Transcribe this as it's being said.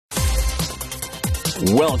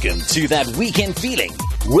Welcome to That Weekend Feeling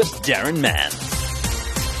with Darren Mann.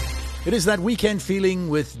 It is That Weekend Feeling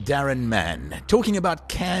with Darren Mann, talking about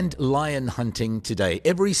canned lion hunting today.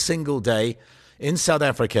 Every single day in South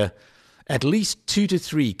Africa, at least 2 to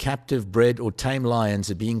 3 captive bred or tame lions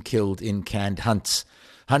are being killed in canned hunts.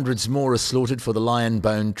 Hundreds more are slaughtered for the lion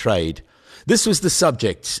bone trade. This was the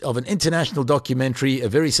subject of an international documentary, a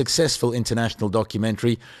very successful international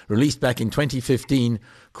documentary released back in 2015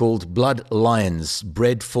 called Blood Lions,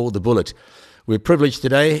 Bred for the Bullet. We're privileged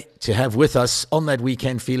today to have with us on That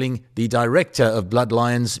Weekend Feeling the director of Blood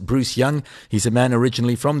Lions, Bruce Young. He's a man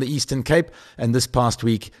originally from the Eastern Cape, and this past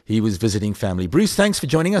week he was visiting family. Bruce, thanks for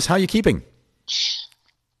joining us. How are you keeping?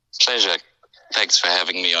 Pleasure. Thanks for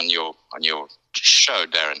having me on your show,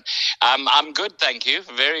 Darren. I'm good, thank you.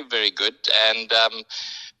 Very, very good. And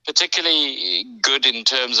particularly good in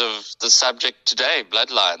terms of the subject today,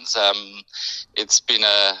 bloodlines. It's been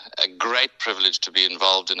a great privilege to be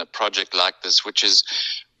involved in a project like this, which is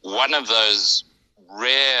one of those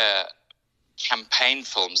rare campaign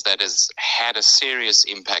films that has had a serious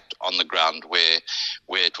impact on the ground, where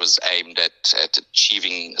it was aimed at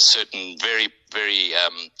achieving certain very, very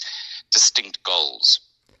distinct goals.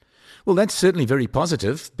 Well, that's certainly very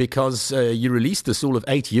positive because you released this all of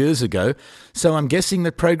 8 years ago. So I'm guessing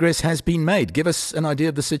that progress has been made. Give us an idea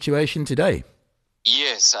of the situation today.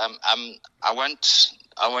 Yes, I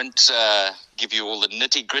won't give you all the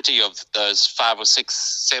nitty gritty of those 5 or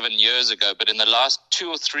 6, 7 years ago, but in the last 2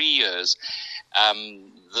 or 3 years,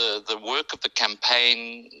 the work of the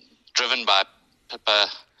campaign, driven by Pippa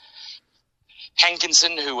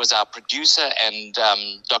Hankinson, who was our producer, and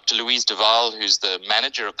Dr. Louise Duval, who's the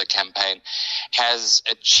manager of the campaign, has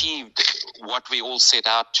achieved what we all set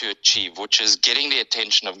out to achieve, which is getting the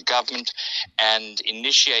attention of government and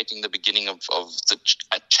initiating the beginning of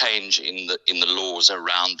a change in the laws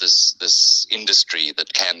around this industry, the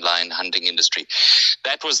canned lion hunting industry.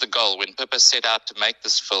 That was the goal when Pippa set out to make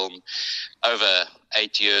this film over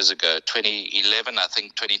 8 years ago. 2011, I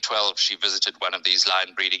think 2012, she visited one of these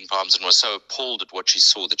lion breeding farms and was so appalled at what she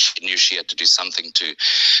saw that she knew she had to do something to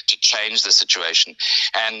change the situation.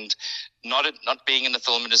 And not being in the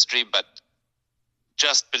film industry, but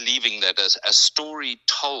just believing that a story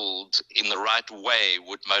told in the right way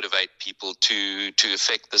would motivate people to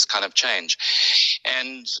effect this kind of change.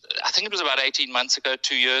 And I think it was about 18 months ago,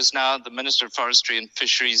 2 years now, the Minister of Forestry and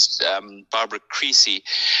Fisheries, Barbara Creasy,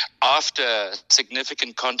 after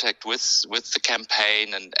significant contact with the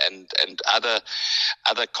campaign and other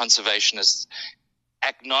conservationists,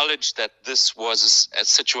 acknowledged that this was a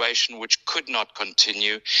situation which could not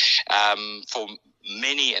continue for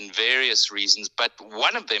many and various reasons, but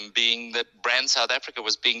one of them being that brand South Africa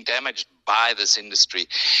was being damaged by this industry,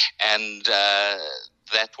 and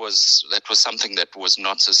that was something that was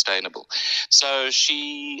not sustainable. So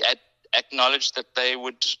she acknowledged that they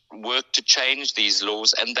would work to change these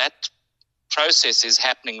laws, and that process is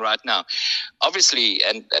happening right now. Obviously,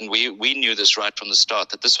 and we knew this right from the start,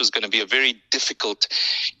 that this was going to be a very difficult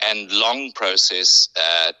and long process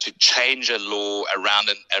to change a law around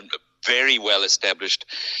a very well established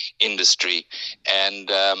industry,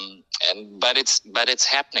 but it's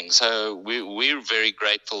happening. So we're very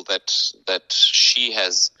grateful that she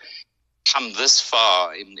has come this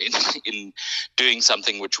far in doing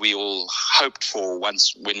something which we all hoped for when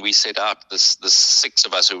we set out, the 6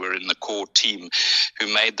 of us who were in the core team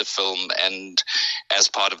who made the film, and as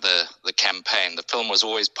part of the campaign. The film was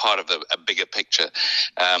always part of a bigger picture,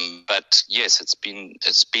 but yes, it's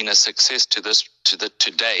been a success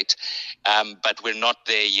to date, but we're not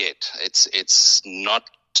there yet. It's not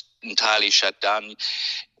entirely shut down.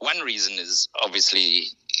 One reason is obviously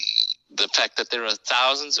the fact that there are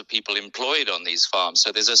thousands of people employed on these farms.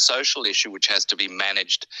 So there's a social issue which has to be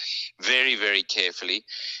managed very, very carefully.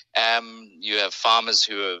 You have farmers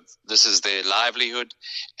this is their livelihood,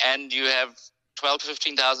 and you have 12 to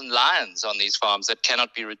 15,000 lions on these farms that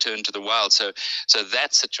cannot be returned to the wild. So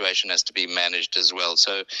that situation has to be managed as well.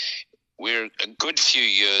 So we're a good few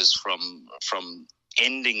years from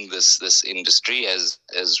ending this industry as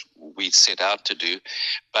we set out to do,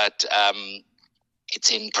 but it's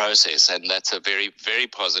in process, and that's a very, very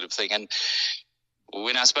positive thing. And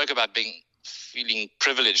when I spoke about feeling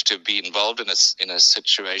privileged to be involved in a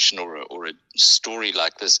situation or a story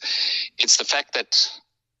like this, it's the fact that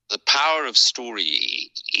the power of story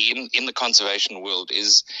in the conservation world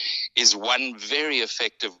is one very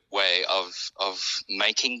effective way of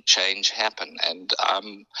making change happen, and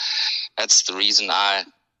that's the reason I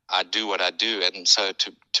do what I do. And so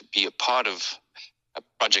to be a part of a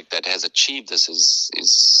project that has achieved this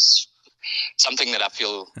is something that I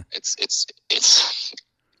feel it's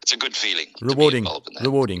It's a good feeling. Rewarding. To be involved in that.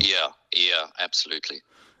 Rewarding. Yeah, absolutely.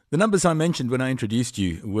 The numbers I mentioned when I introduced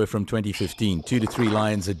you were from 2015, 2 to 3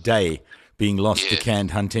 lions a day being lost to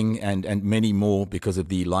canned hunting and many more because of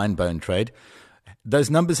the lion bone trade. Those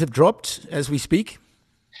numbers have dropped as we speak?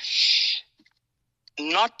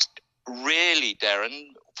 Not really, Darren,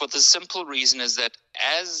 for the simple reason is that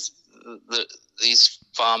as these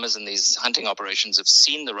farmers and these hunting operations have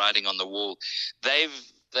seen the writing on the wall, they've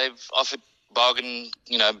offered bargain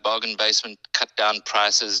basement, cut down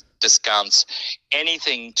prices, discounts,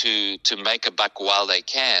 anything to make a buck while they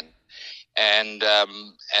can. And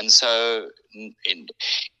so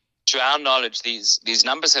to our knowledge, these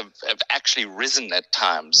numbers have actually risen at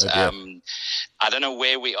times. I don't know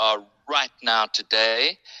where we are right now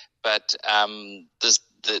today, but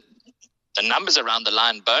the numbers around the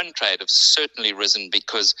lion bone trade have certainly risen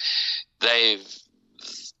because they're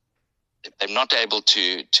not able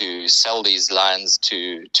to sell these lions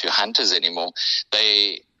to hunters anymore.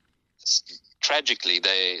 Tragically,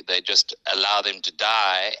 they just allow them to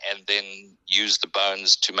die and then use the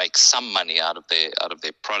bones to make some money out of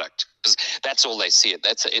their product. That's all they see it.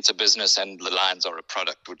 It's a business, and the lions are a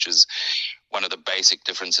product, which is one of the basic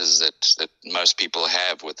differences that most people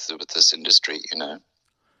have with this industry.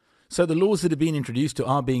 So the laws that have been introduced or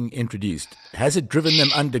are being introduced, has it driven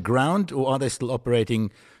them underground, or are they still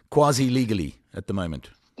operating quasi-legally at the moment?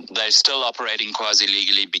 They're still operating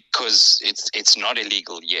quasi-legally because it's not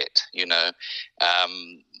illegal yet,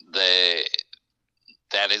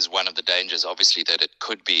 that is one of the dangers, obviously, that it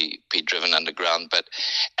could be driven underground, but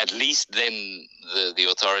at least then the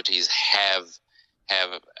authorities have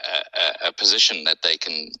a position that they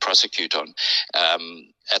can prosecute on.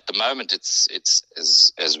 At the moment, it's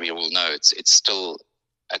as we all know, it's still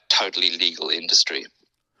a totally legal industry.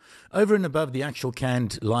 Over and above the actual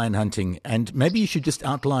canned lion hunting, and maybe you should just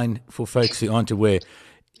outline for folks who aren't aware,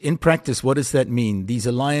 in practice, what does that mean? These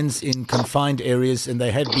are lions in confined areas, and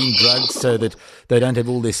they have been drugged so that they don't have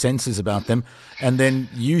all their senses about them. And then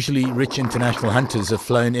usually rich international hunters are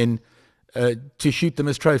flown in to shoot them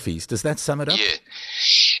as trophies. Does that sum it up? Yeah.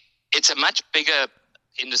 It's a much bigger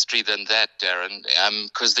industry than that, Darren,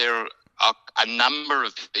 because there are a number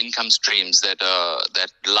of income streams that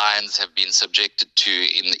lions have been subjected to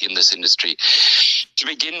in this industry. To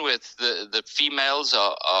begin with, the females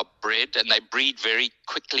are bred, and they breed very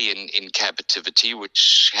quickly in captivity,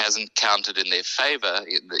 which hasn't counted in their favor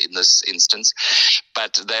in this instance.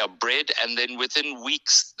 But they are bred, and then within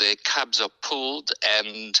weeks, their cubs are pulled,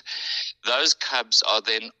 and those cubs are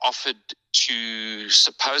then offered to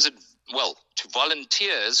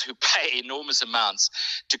volunteers who pay enormous amounts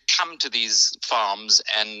to come to these farms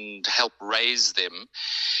and help raise them.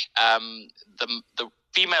 The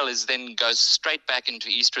female goes straight back into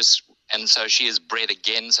estrus, and so she is bred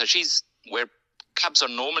again. So she's where cubs are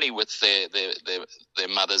normally with their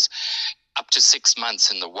mothers up to 6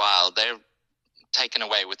 months in the wild. They're taken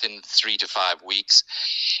away within 3 to 5 weeks.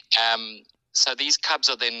 So these cubs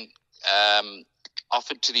are then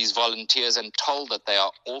offered to these volunteers and told that they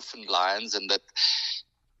are orphaned lions, and that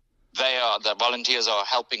the volunteers are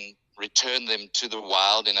helping return them to the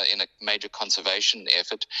wild in a major conservation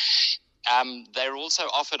effort. They're also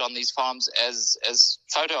offered on these farms as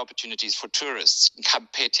photo opportunities for tourists, cub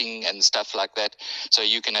petting and stuff like that. So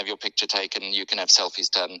you can have your picture taken, you can have selfies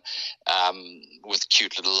done with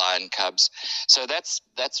cute little lion cubs. So that's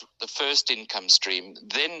the first income stream.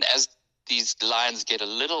 Then as these lions get a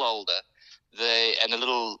little older, and a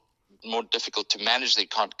little more difficult to manage, they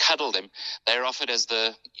can't cuddle them, they're offered as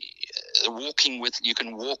you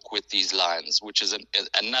can walk with these lions, which is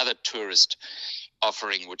another tourist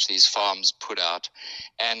offering which these farms put out.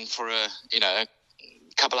 And for a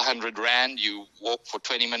couple of R100, you walk for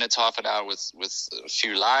 20 minutes, half an hour with a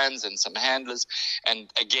few lions and some handlers,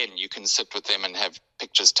 and again you can sit with them and have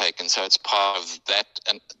pictures taken. So it's part of that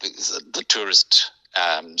and the tourist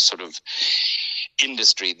sort of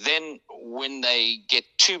industry. Then when they get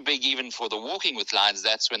too big even for the walking with lions,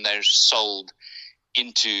 that's when they're sold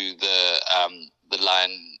into the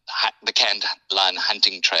canned lion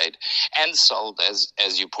hunting trade, and sold as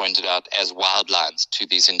you pointed out as wild lions to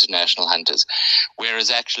these international hunters,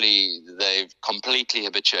 whereas actually they've completely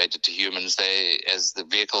habituated to humans. As the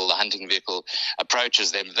hunting vehicle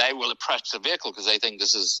approaches them, they will approach the vehicle because they think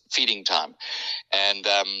this is feeding time, and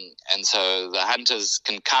so the hunters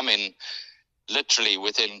can come in literally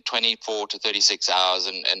within 24 to 36 hours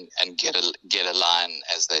and get a lion,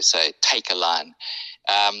 as they say, take a lion.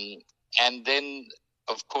 And then,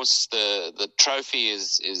 of course, the trophy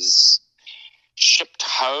is shipped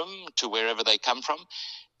home to wherever they come from.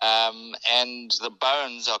 And the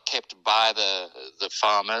bones are kept by the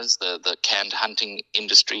farmers, the canned hunting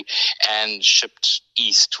industry, and shipped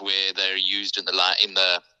east where they're used in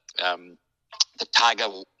the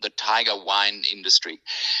tiger wine industry,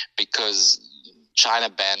 because China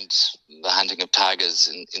banned the hunting of tigers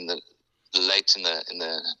in the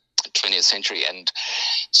 20th century, and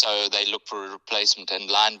so they look for a replacement, and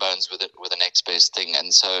lion bones were the next best thing.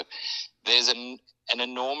 And so there's an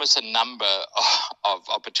enormous number of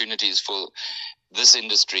opportunities for this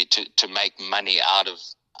industry to make money out of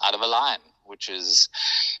a lion, which is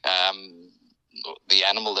the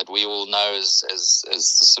animal that we all know as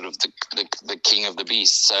sort of the king of the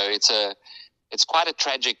beasts. So it's quite a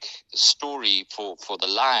tragic story for the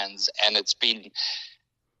lions, and it's been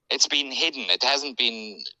hidden. It hasn't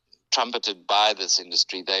been trumpeted by this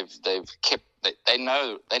industry. They've kept. They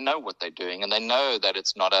know what they're doing, and they know that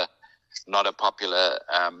it's not a popular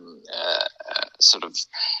sort of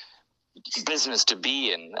business to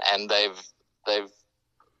be in. And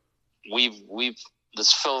we've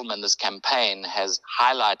this film and this campaign has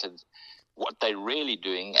highlighted what they're really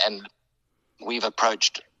doing, and we've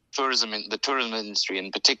approached the tourism industry in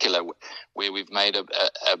particular, where we've made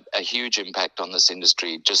a huge impact on this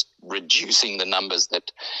industry, just reducing the numbers,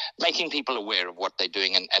 making people aware of what they're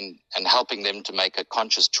doing, and helping them to make a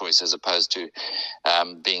conscious choice, as opposed to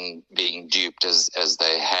being duped as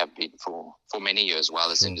they have been for many years while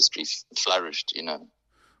this industry flourished.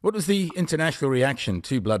 What was the international reaction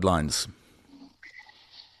to Bloodlines?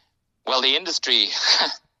 Well, the industry,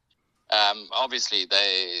 obviously,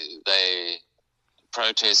 they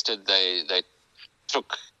protested. They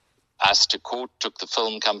took us to court, took the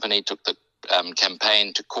film company, took the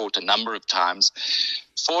campaign to court a number of times.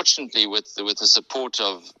 Fortunately, with the support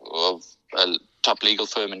of a top legal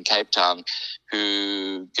firm in Cape Town,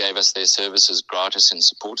 who gave us their services gratis in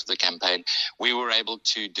support of the campaign, we were able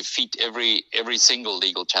to defeat every single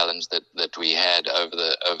legal challenge that we had over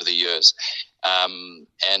the years.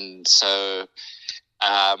 And so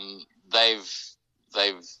they've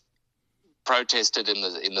protested in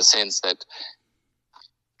the sense that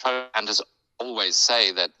trophy hunters always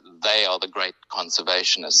say that they are the great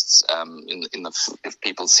conservationists. If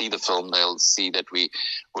people see the film, they'll see that we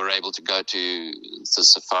were able to go to the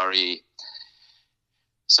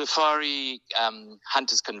safari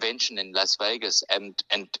hunters convention in Las Vegas and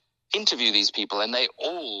interview these people, and they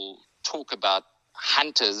all talk about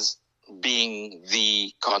hunters being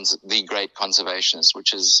the great conservationists,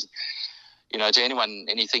 which is, to anyone,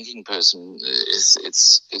 any thinking person,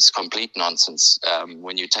 it's complete nonsense.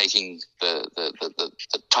 When you're taking the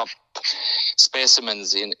top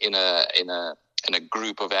specimens in a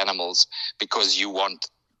group of animals because you want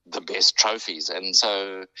the best trophies, and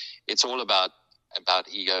so it's all about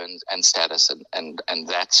ego and status and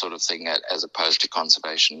that sort of thing, as opposed to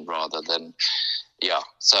conservation, rather than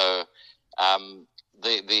So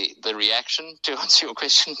the reaction, to answer your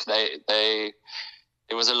question,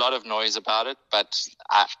 there was a lot of noise about it, but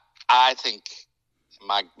I think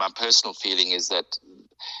my personal feeling is that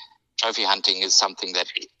trophy hunting is something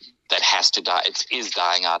that has to die. It is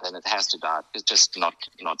dying out, and it has to die. It's just not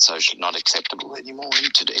social, not acceptable anymore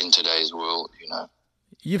in today's world.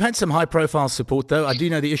 You've had some high-profile support, though. I do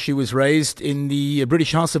know the issue was raised in the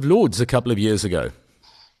British House of Lords a couple of years ago.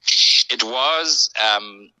 It was.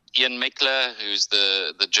 Ian Mickler, who's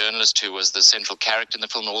the journalist who was the central character in the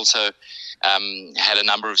film, also had a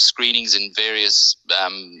number of screenings in various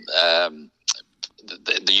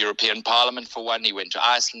the European Parliament, for one. He went to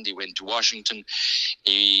Iceland, he went to Washington,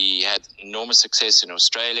 he had enormous success in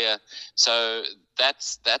Australia. So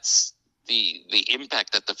that's the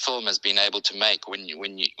impact that the film has been able to make. When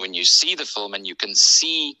you see the film and you can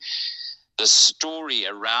see the story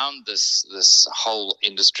around this whole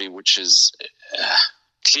industry, which is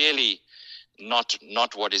clearly not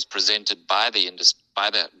what is presented by the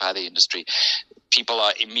industry, people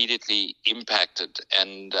are immediately impacted,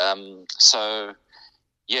 and so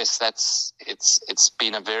yes, it's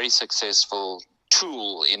been a very successful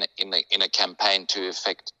tool in a campaign to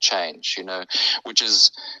effect change, which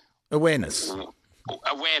is awareness,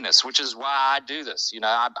 which is why I do this.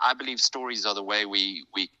 I believe stories are the way we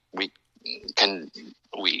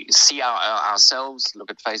see ourselves.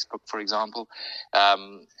 Look at Facebook, for example,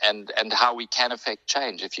 and how we can affect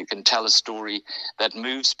change. If you can tell a story that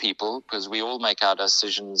moves people, because we all make our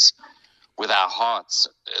decisions with our hearts,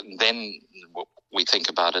 then we think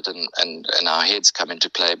about it and our heads come into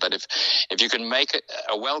play. But if you can make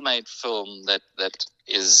a well-made film that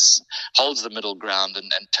holds the middle ground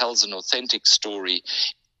and tells an authentic story,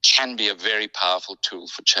 can be a very powerful tool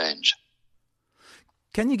for change.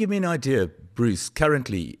 Can you give me an idea, Bruce,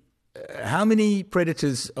 currently, how many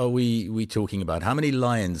predators are we talking about? How many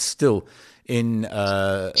lions still in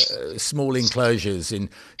small enclosures, in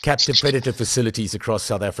captive predator facilities across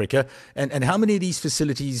South Africa? And how many of these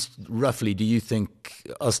facilities, roughly, do you think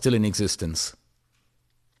are still in existence?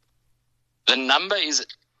 The number is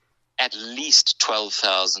at least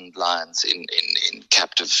 12,000 lions in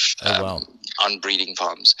captive on breeding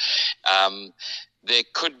farms. There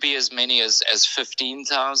could be as many as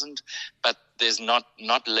 15,000, but there's not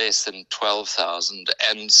less than 12,000.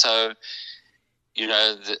 And so,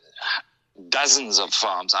 dozens of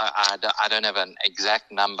farms. I don't have an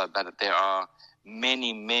exact number, but there are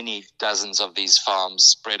many, many dozens of these farms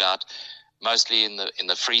spread out, mostly in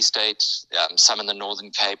the Free State, some in the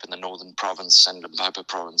Northern Cape and the Northern Province and Limpopo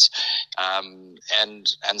Province. And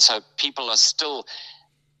so people are still,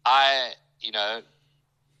 I'm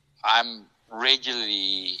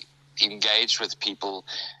regularly engaged with people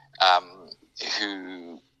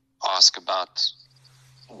who ask about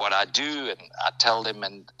what I do, and I tell them,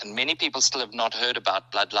 and many people still have not heard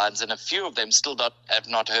about bloodlines, and a few of them still have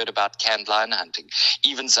not heard about canned lion hunting,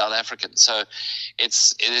 even South Africans. So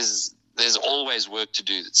there's always work to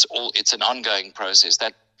do. It's an ongoing process.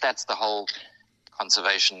 That's the whole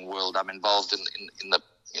conservation world. I'm involved in the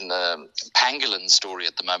pangolin story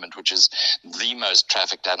at the moment, which is the most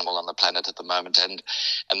trafficked animal on the planet at the moment. And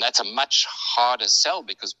that's a much harder sell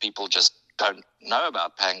because people just don't know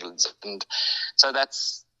about pangolins. And so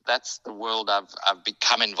that's the world I've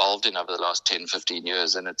become involved in over the last 10, 15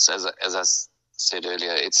 years. And it's, as I said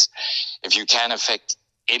earlier, it's, if you can affect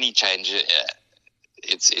any change,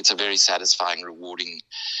 it's a very satisfying, rewarding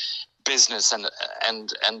business and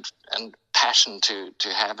passion to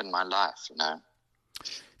have in my life,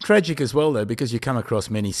 Tragic as well, though, because you come across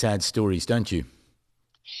many sad stories, don't you?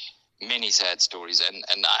 Many sad stories, and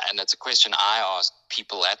it's a question I ask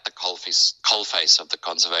people at the coalface of the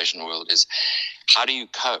conservation world: is how do you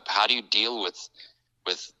cope? How do you deal with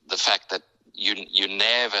the fact that you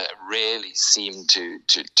never really seem to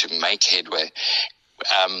make headway?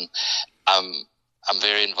 I'm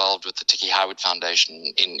very involved with the Tiki Highwood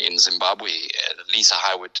Foundation in Zimbabwe. Lisa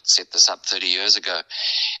Highwood set this up 30 years ago.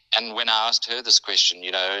 And when I asked her this question,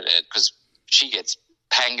 because she gets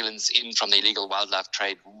pangolins in from the illegal wildlife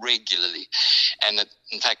trade regularly. And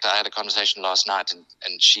in fact, I had a conversation last night,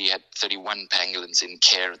 and she had 31 pangolins in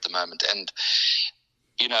care at the moment. And,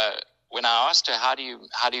 when I asked her, how do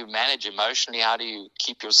you manage emotionally? How do you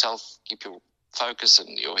keep your focus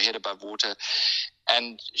and your head above water?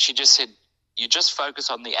 And she just said, you just focus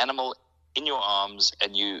on the animal in your arms,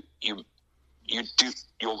 and you do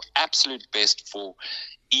your absolute best for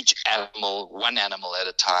each animal, one animal at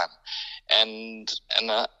a time. And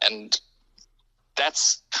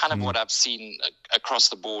that's kind of what I've seen across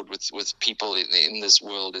the board with people in this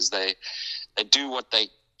world, is they do what they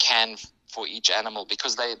can for each animal,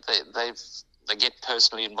 because they get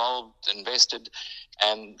personally involved, invested,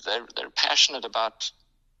 and they're passionate about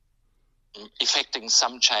effecting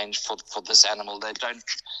some change for this animal. They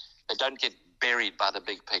don't get buried by the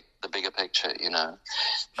bigger picture,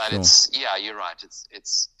 But Sure. it's, you're right.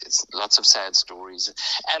 It's lots of sad stories,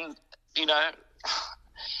 and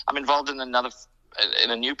I'm involved in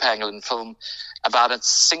a new pangolin film about a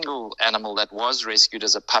single animal that was rescued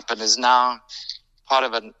as a pup and is now part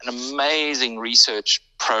of an amazing research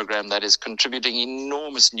program that is contributing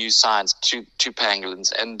enormous new science to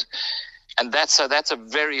pangolins, and that's a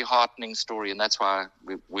very heartening story, and that's why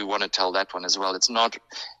we want to tell that one as well. It's not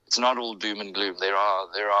all doom and gloom. There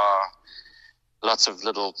are lots of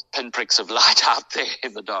little pinpricks of light out there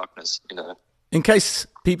in the darkness, In case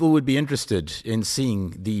people would be interested in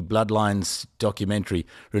seeing the Bloodlines documentary,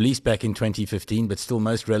 released back in 2015, but still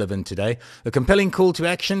most relevant today, a compelling call to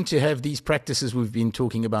action to have these practices we've been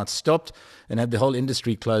talking about stopped and have the whole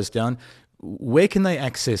industry closed down. Where can they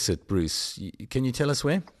access it, Bruce? Can you tell us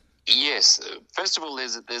where? Yes. First of all,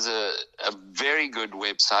 there's a very good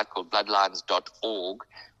website called bloodlines.org,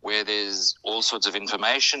 where there's all sorts of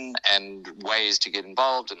information and ways to get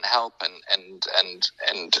involved and help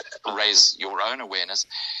and raise your own awareness.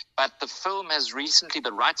 But the film has recently,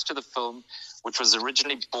 the rights to the film, which was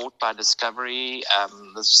originally bought by Discovery,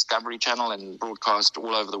 the Discovery Channel, and broadcast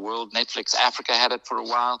all over the world. Netflix Africa had it for a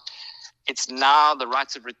while. It's now, the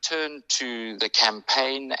rights have returned to the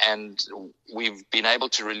campaign, and we've been able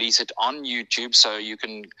to release it on YouTube, so you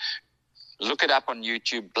can look it up on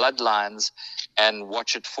YouTube, Bloodlines, and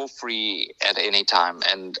watch it for free at any time.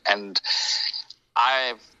 And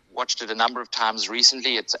I've watched it a number of times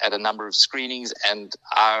recently. It's at a number of screenings, and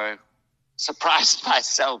I surprised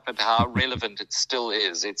myself at how relevant it still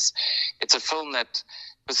is. It's a film that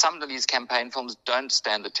But some of these campaign films don't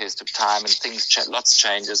stand the test of time, and things lots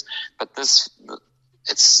changes. But this,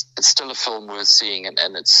 it's still a film worth seeing, and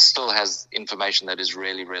it still has information that is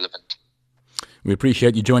really relevant. We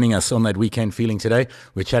appreciate you joining us on That Weekend Feeling today.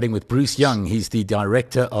 We're chatting with Bruce Young. He's the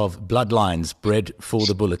director of Bloodlines, Bred for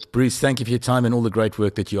the Bullet. Bruce, thank you for your time and all the great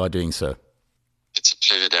work that you are doing, sir. It's a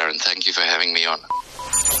pleasure, Darren. Thank you for having me on.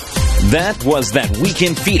 That was That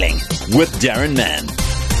Weekend Feeling with Darren Mann.